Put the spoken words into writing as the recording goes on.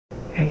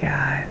Hey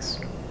guys,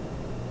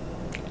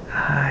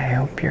 I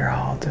hope you're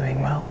all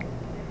doing well.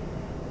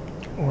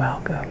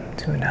 Welcome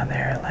to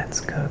another Let's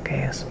Cook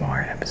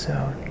ASMR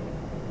episode.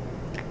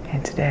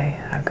 And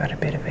today I've got a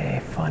bit of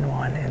a fun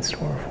one in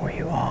store for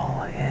you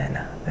all in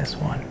this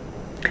one.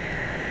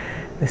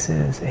 This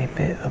is a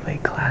bit of a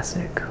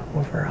classic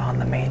over on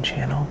the main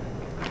channel.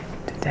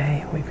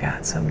 Today we've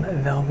got some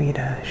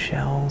Velveeta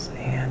shells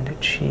and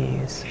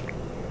cheese.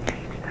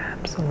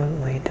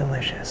 Absolutely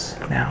delicious.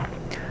 Now,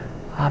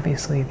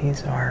 obviously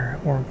these are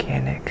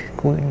organic,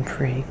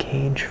 gluten-free,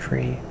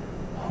 cage-free,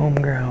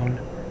 homegrown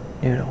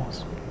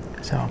noodles.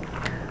 So,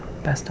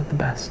 best of the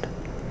best.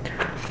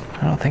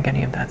 I don't think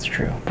any of that's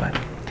true, but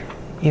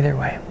either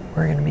way,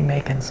 we're going to be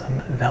making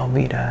some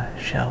Velveeta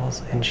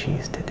shells and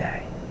cheese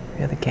today.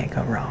 Really can't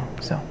go wrong.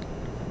 So,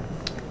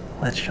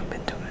 let's jump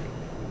into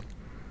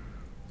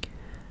it.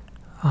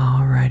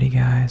 Alrighty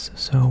guys,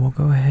 so we'll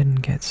go ahead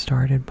and get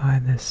started by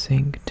the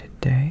sink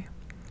today.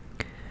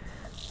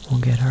 We'll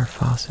get our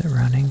faucet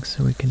running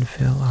so we can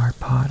fill our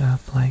pot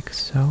up like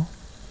so.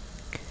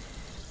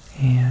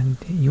 And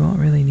you won't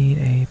really need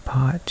a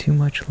pot too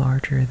much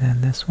larger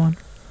than this one.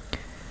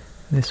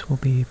 This will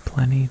be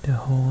plenty to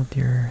hold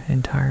your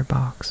entire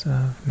box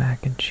of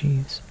mac and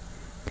cheese,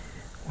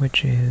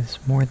 which is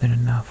more than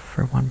enough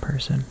for one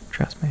person,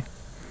 trust me.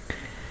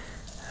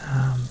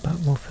 But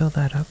we'll fill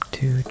that up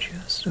to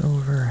just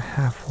over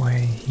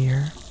halfway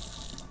here.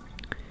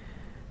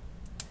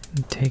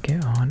 And take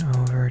it on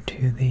over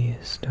to the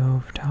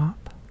stove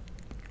top.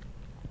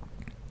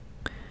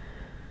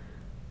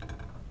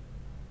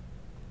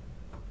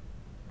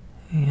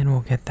 And we'll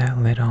get that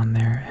lid on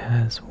there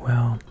as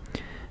well.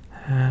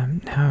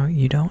 Now,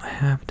 you don't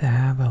have to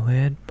have a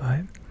lid, but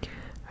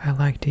I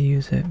like to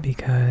use it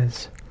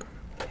because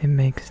it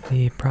makes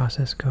the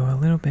process go a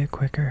little bit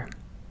quicker.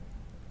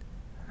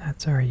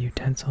 That's our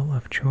utensil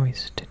of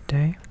choice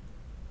today.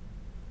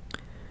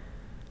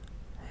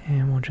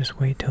 And we'll just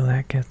wait till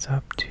that gets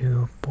up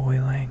to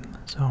boiling.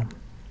 So,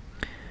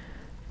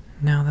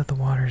 now that the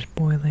water's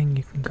boiling,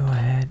 you can go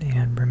ahead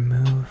and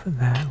remove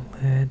that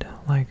lid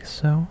like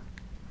so.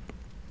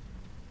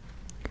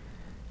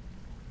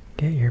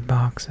 Get your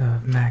box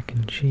of mac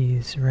and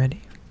cheese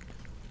ready.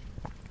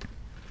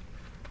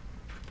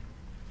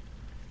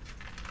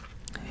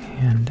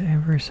 And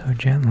ever so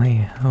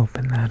gently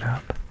open that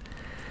up.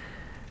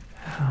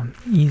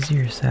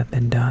 Easier said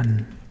than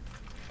done,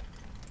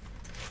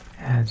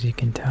 as you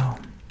can tell.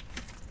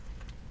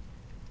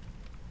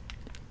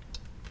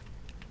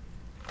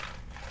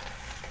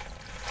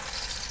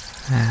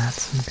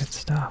 That's some good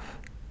stuff.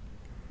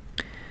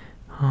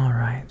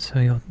 Alright, so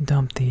you'll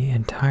dump the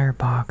entire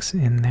box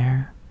in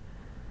there.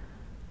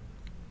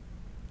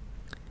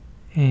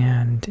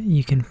 And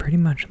you can pretty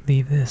much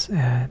leave this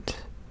at,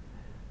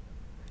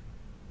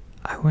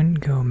 I wouldn't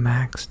go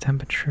max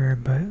temperature,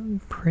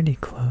 but pretty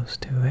close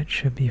to it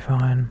should be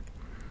fine.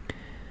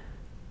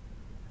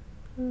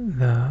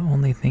 The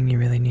only thing you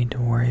really need to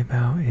worry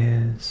about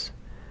is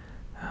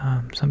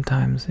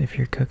sometimes if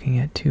you're cooking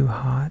it too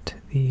hot,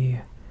 the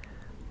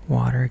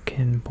water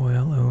can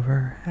boil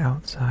over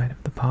outside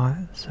of the pot.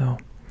 So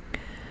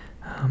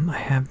I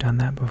have done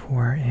that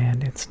before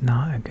and it's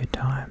not a good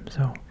time.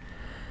 So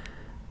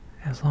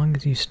as long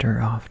as you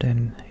stir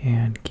often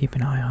and keep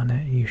an eye on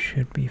it, you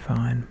should be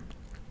fine.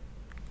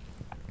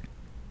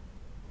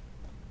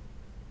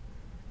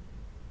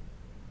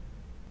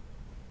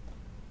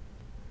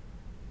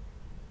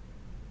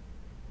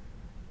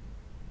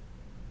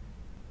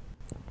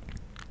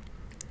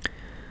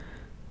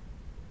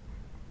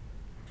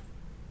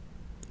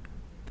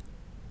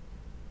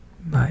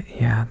 But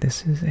yeah,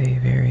 this is a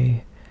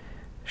very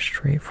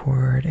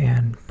straightforward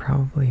and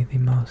probably the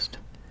most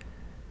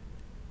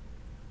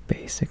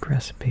basic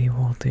recipe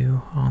we'll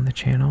do on the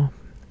channel.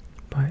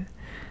 But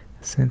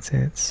since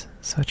it's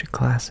such a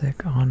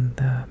classic on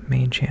the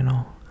main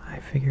channel, I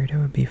figured it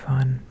would be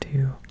fun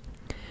to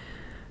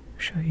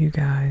show you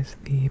guys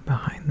the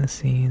behind the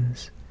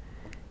scenes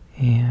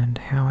and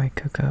how I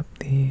cook up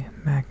the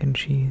mac and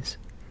cheese.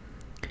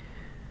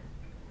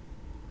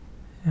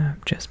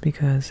 Just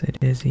because it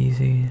is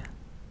easy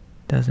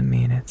doesn't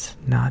mean it's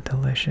not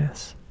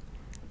delicious.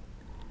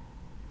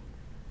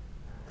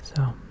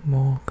 So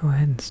we'll go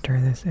ahead and stir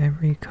this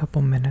every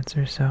couple minutes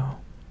or so.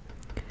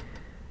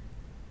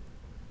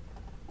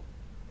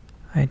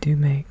 I do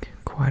make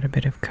quite a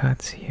bit of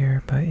cuts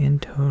here, but in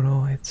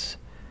total it's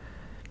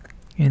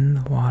in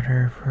the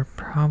water for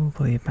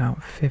probably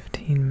about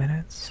 15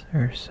 minutes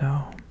or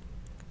so.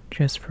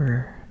 Just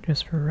for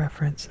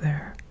reference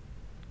there.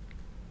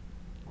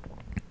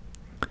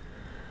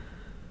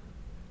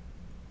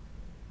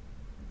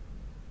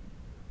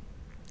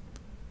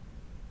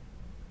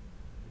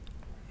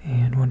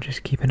 And we'll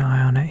just keep an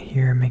eye on it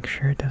here, make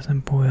sure it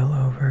doesn't boil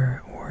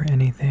over or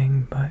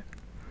anything, but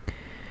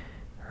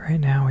right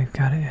now we've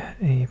got it at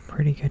a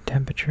pretty good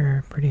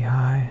temperature, pretty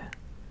high,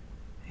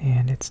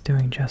 and it's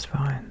doing just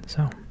fine,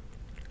 so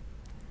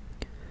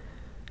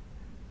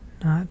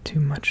not too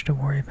much to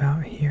worry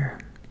about here.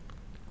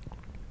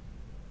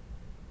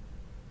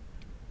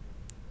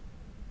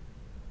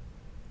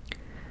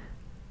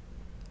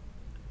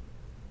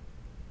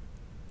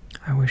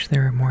 I wish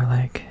there were more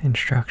like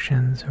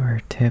instructions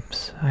or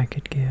tips I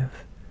could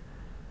give.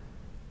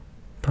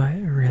 But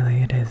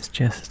really it is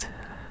just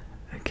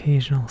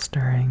occasional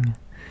stirring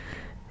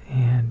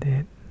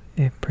and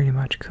it pretty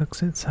much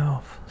cooks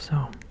itself.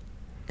 So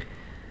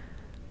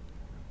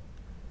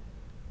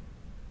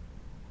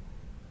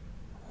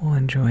we'll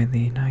enjoy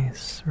the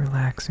nice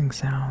relaxing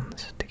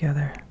sounds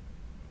together.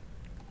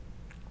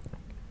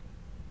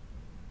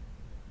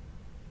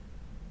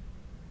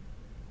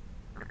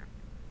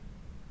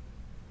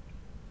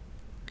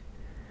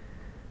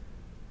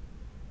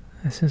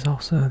 This is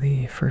also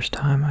the first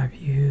time I've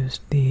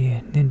used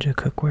the Ninja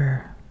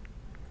cookware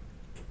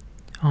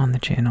on the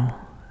channel.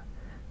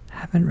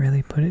 Haven't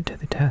really put it to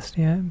the test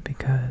yet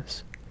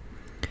because,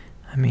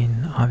 I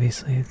mean,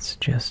 obviously it's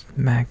just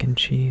mac and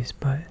cheese,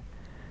 but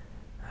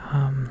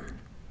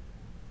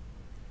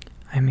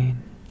I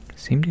mean,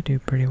 seemed to do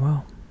pretty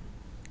well.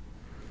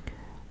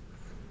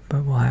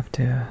 But we'll have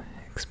to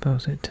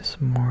expose it to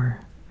some more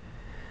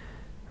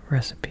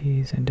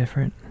recipes and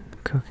different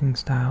cooking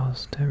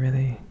styles to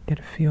really get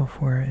a feel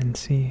for it and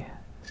see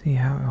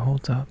how it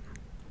holds up.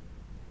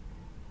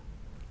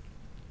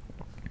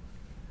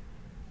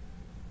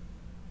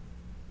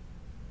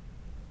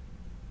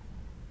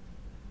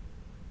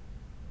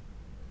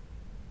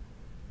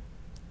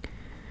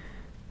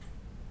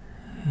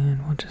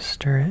 And we'll just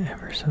stir it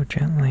ever so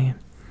gently.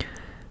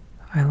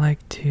 I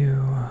like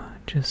to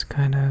just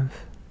kind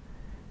of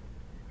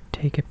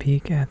take a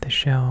peek at the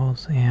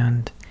shells,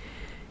 and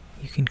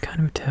you can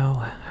kind of tell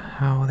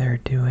how they're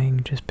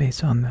doing just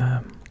based on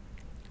the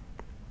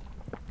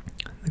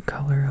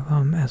color of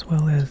them as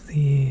well as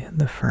the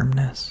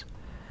firmness.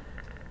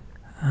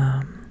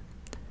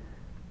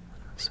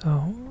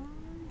 So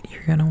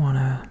you're gonna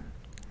wanna.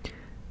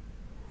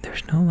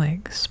 There's no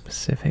like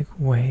specific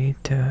way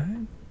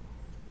to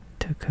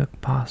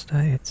cook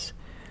pasta. It's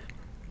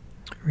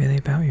really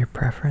about your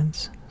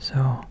preference.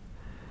 So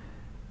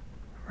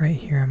right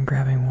here I'm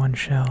grabbing one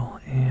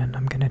shell and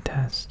I'm gonna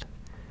test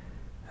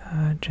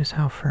just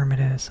how firm it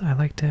is. I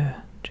like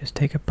to just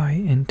take a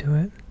bite into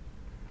it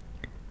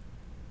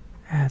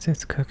as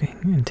it's cooking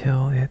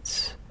until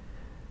it's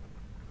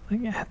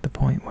like at the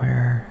point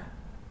where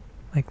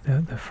like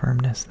the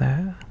firmness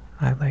that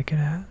I like it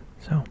at.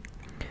 So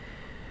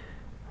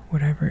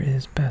whatever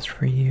is best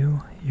for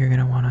you, you're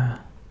gonna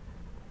wanna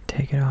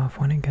take it off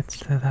when it gets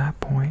to that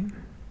point.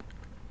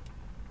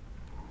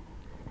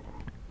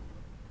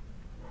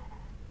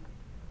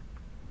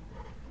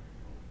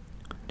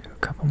 Do a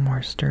couple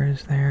more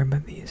stirs there,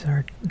 but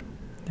they're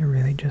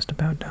really just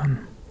about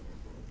done.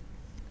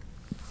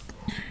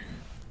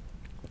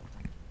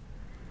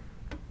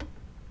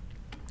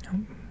 Oh,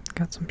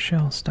 got some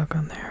shells stuck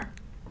on there.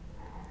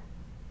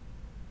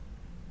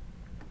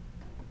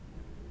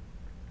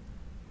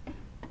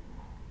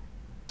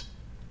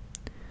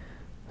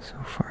 So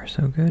far,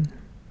 so good.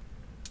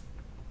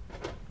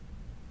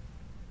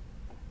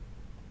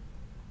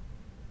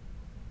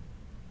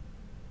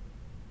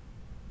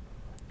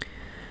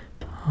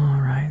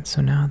 Alright,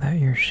 so now that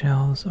your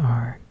shells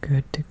are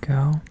good to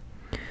go,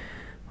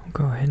 we'll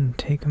go ahead and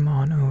take them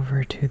on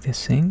over to the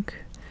sink.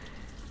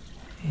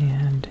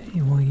 And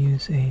we'll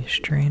use a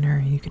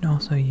strainer. You can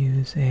also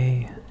use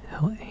a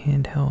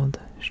handheld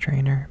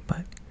strainer,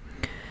 but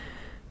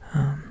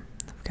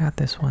I've got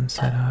this one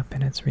set up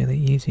and it's really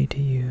easy to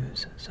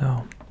use.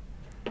 So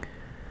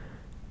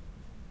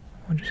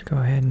we'll just go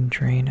ahead and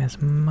drain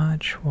as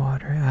much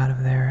water out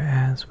of there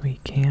as we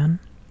can.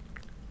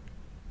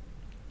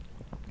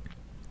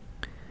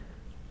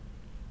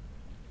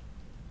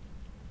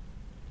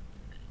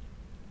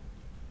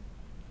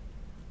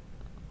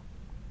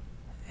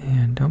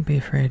 And don't be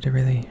afraid to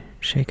really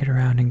shake it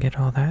around and get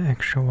all that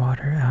extra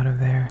water out of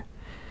there.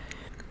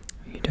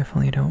 You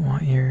definitely don't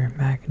want your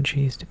mac and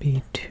cheese to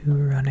be too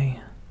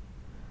runny.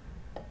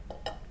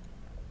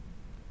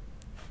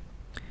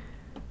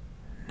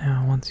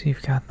 Now once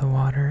you've got the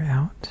water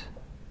out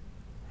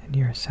and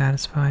you're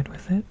satisfied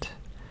with it,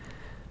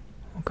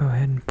 we'll go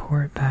ahead and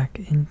pour it back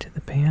into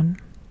the pan.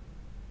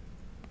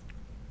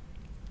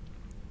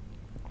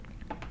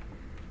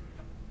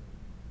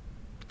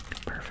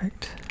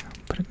 Perfect.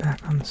 Put it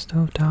back on the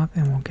stovetop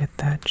and we'll get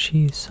that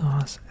cheese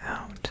sauce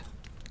out.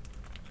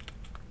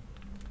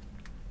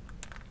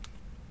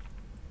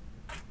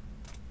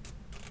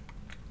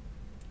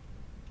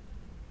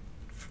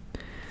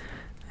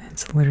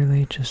 It's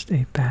literally just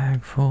a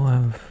bag full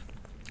of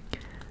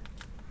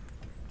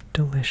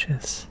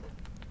delicious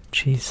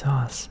cheese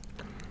sauce.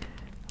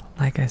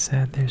 Like I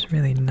said, there's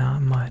really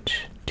not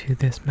much to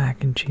this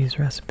mac and cheese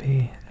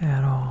recipe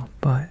at all,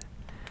 but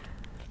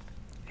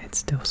it's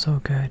still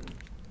so good.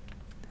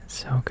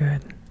 So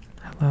good.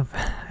 I love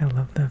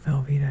the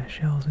Velveeta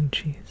shells and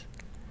cheese.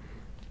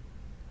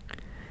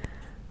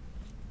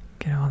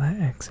 Get all that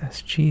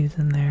excess cheese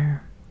in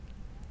there.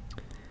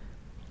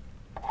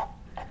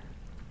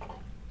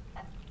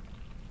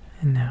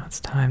 And now it's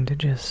time to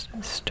just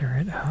stir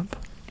it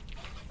up.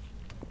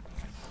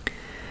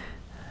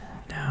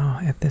 Now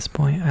at this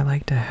point I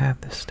like to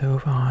have the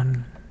stove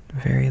on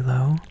very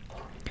low.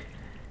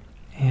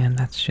 And and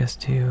that's just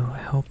to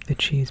help the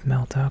cheese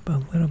melt up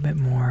a little bit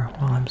more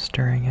while I'm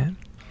stirring it.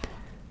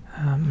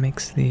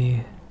 Makes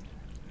the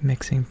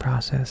mixing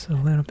process a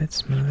little bit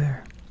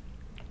smoother,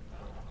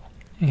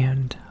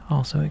 and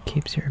also it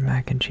keeps your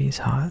mac and cheese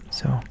hot,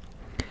 so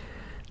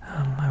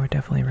I would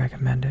definitely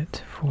recommend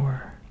it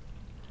for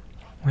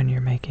when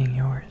you're making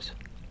yours.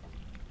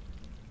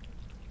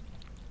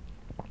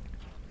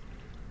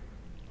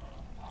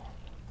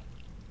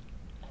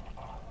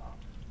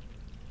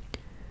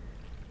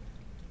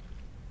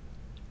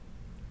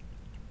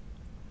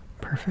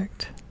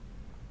 Perfect.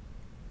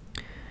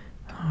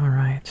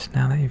 Alright,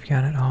 now that you've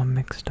got it all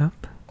mixed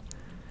up,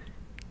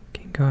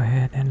 you can go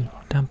ahead and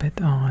dump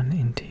it on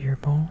into your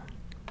bowl.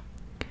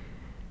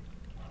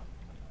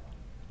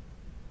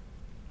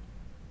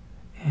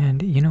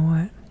 And you know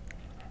what?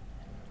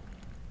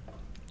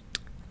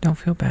 Don't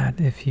feel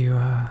bad if you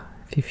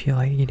feel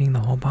like eating the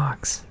whole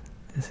box.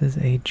 This is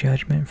a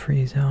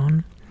judgment-free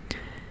zone,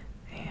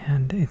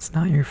 and it's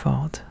not your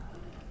fault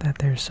that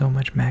there's so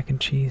much mac and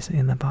cheese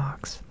in the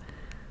box.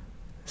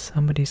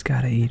 Somebody's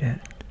got to eat it,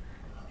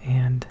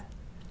 and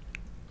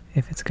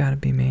if it's got to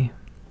be me,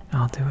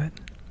 I'll do it.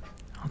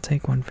 I'll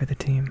take one for the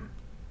team.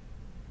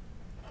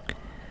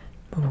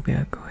 But we'll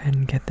go ahead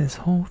and get this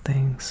whole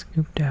thing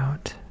scooped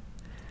out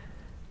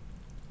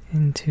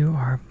into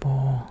our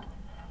bowl.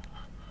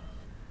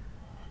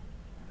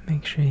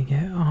 Make sure you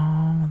get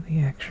all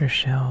the extra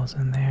shells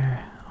in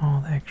there,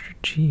 all the extra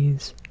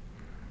cheese.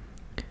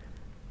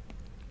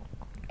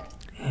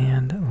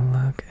 And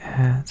look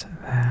at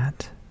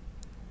that.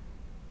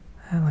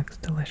 That looks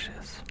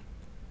delicious.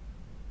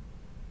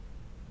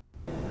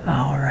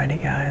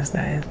 Alrighty guys,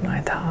 that is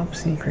my top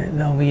secret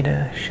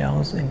Velveeta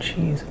shells and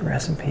cheese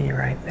recipe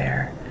right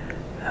there.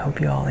 I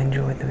hope you all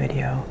enjoyed the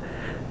video.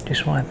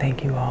 Just want to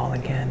thank you all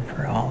again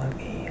for all of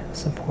the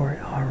support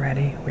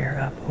already. We are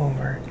up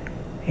over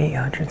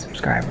 800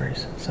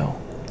 subscribers, so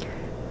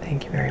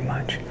thank you very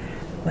much.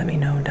 Let me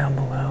know down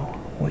below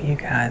what you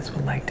guys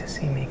would like to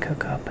see me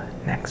cook up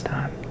next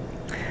time.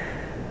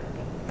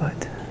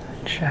 But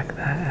check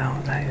that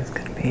out. That is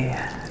going to be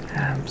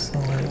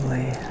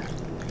absolutely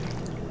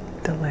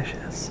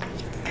delicious.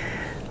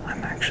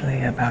 I'm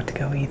actually about to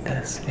go eat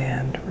this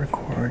and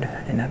record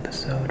an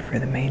episode for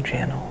the main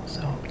channel,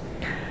 so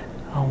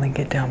I'll link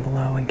it down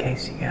below in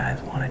case you guys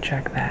want to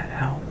check that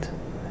out.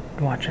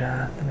 Watch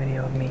the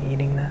video of me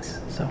eating this.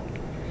 So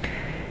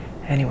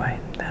anyway,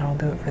 that'll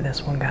do it for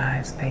this one,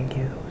 guys. Thank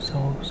you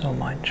so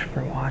much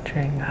for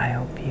watching. I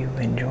hope you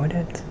enjoyed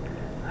it.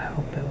 I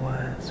hope it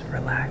was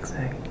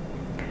relaxing.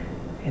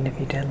 And if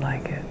you did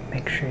like it,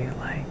 make sure you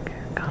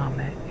like,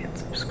 comment, and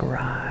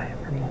subscribe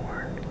for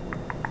more.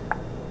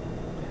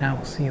 And I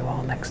will see you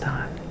all next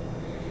time.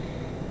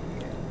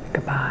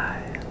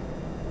 Goodbye.